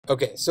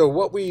Okay, so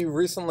what we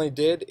recently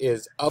did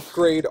is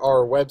upgrade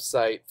our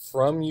website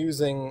from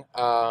using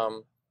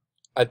an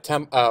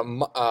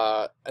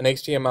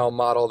HTML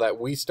model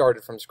that we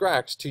started from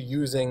scratch to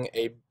using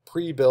a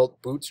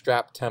pre-built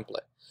Bootstrap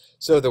template.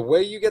 So the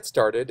way you get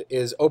started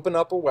is open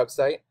up a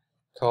website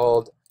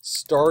called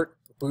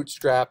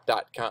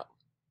startbootstrap.com.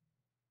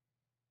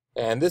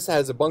 And this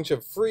has a bunch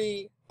of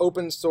free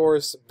open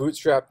source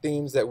Bootstrap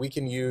themes that we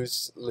can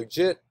use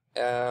legit.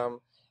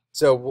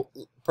 So we'll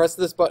press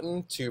this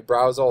button to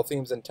browse all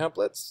themes and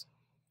templates.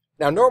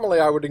 Now normally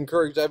I would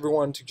encourage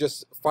everyone to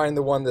just find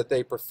the one that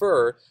they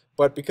prefer,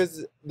 but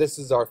because this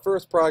is our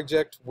first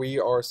project, we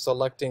are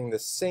selecting the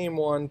same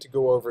one to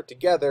go over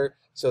together,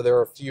 so there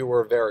are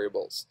fewer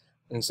variables.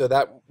 And so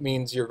that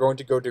means you're going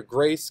to go to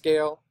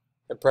Grayscale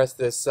and press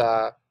this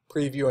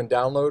preview and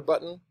download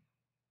button.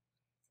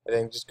 And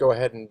then just go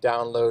ahead and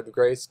download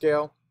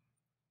Grayscale.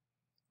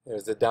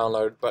 There's the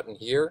download button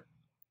here.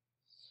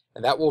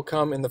 And that will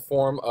come in the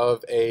form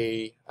of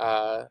a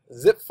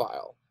zip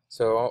file.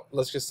 So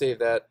let's just save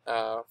that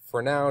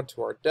for now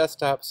to our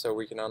desktop so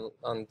we can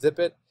unzip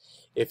it.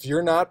 If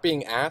you're not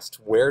being asked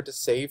where to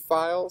save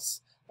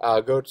files,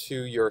 go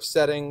to your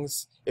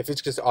settings. If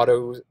it's just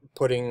auto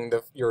putting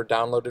your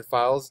downloaded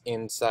files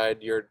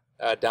inside your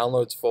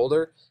downloads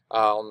folder,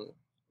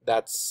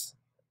 that's,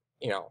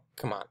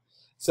 come on.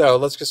 So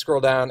let's just scroll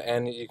down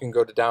and you can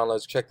go to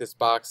downloads, check this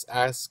box,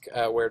 ask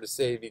where to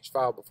save each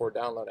file before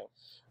downloading.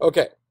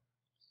 Okay,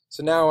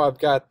 so now I've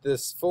got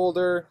this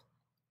folder.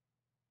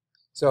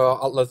 So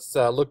let's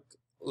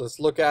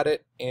look at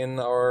it in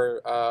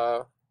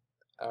our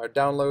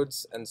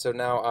downloads. And so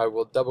now I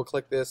will double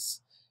click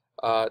this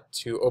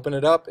to open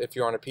it up. If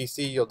you're on a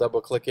PC, you'll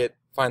double click it,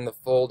 find the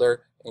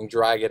folder, and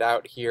drag it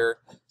out here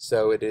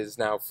so it is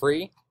now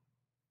free.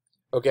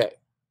 Okay,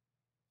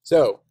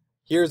 so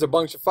here's a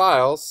bunch of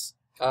files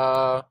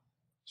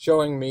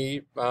showing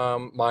me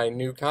my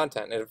new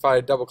content. And if I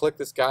double click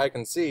this guy, I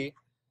can see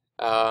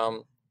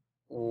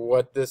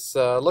what this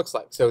looks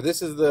like. So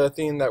this is the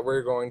theme that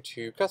we're going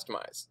to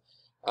customize.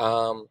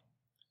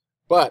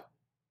 But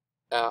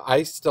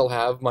I still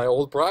have my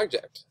old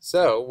project.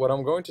 So what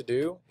I'm going to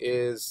do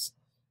is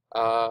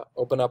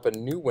open up a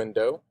new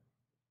window.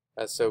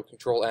 So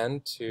Control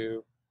N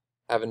to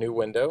have a new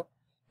window.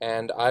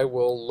 And I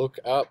will look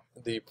up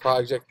the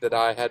project that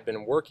I had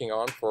been working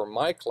on for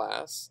my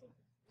class.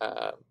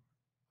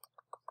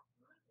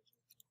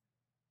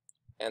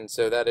 And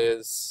so that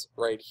is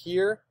right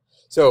here.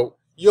 So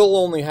you'll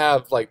only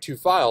have like 2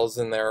 files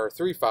in there, or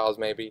 3 files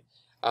maybe.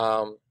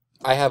 I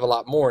have a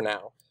lot more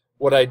now.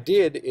 What I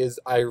did is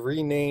I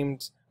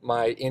renamed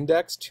my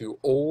index to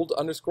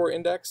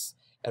old_index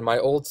and my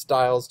old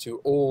styles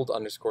to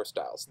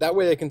old_styles. That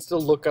way I can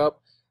still look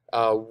up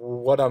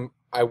what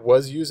I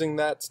was using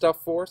that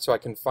stuff for, so I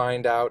can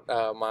find out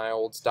my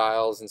old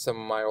styles and some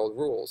of my old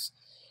rules.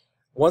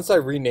 Once I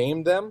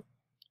renamed them,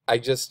 I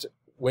just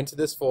went to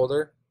this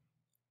folder,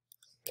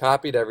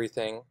 copied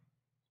everything,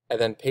 and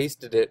then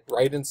pasted it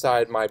right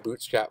inside my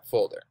Bootstrap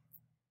folder.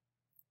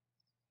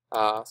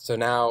 So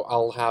now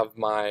I'll have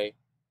my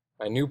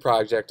new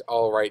project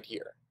all right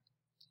here.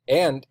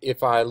 And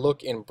if I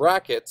look in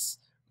brackets,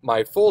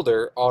 my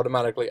folder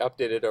automatically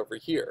updated over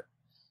here.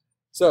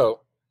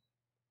 So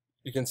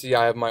you can see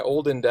I have my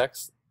old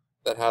index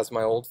that has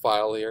my old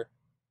file here,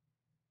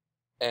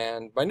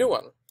 and my new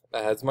one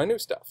that has my new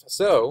stuff.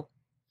 So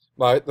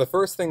the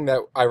first thing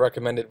that I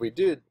recommended we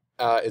did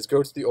is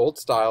go to the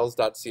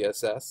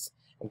oldstyles.css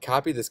and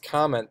copy this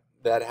comment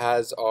that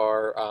has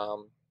our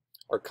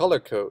color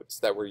codes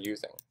that we're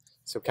using.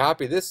 So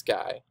copy this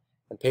guy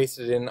and paste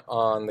it in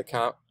on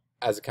the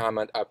as a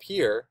comment up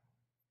here,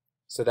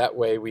 so that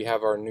way we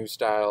have our new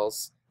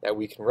styles that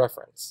we can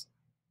reference.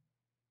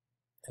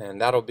 And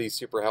that'll be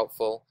super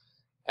helpful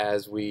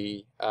as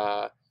we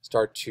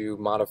start to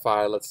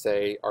modify, let's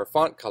say, our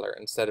font color.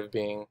 Instead of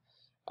being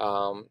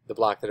the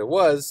black that it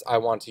was, I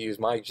want to use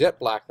my jet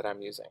black that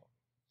I'm using.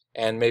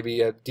 And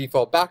maybe a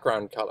default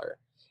background color.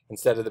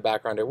 Instead of the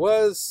background it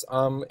was,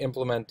 I'm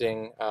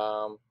implementing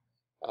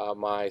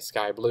my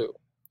sky blue.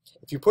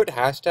 If you put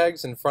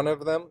hashtags in front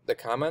of them, the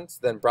comments,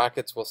 then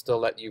brackets will still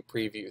let you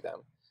preview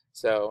them.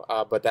 So,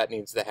 but that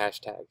needs the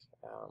hashtag.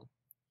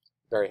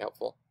 Very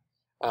helpful.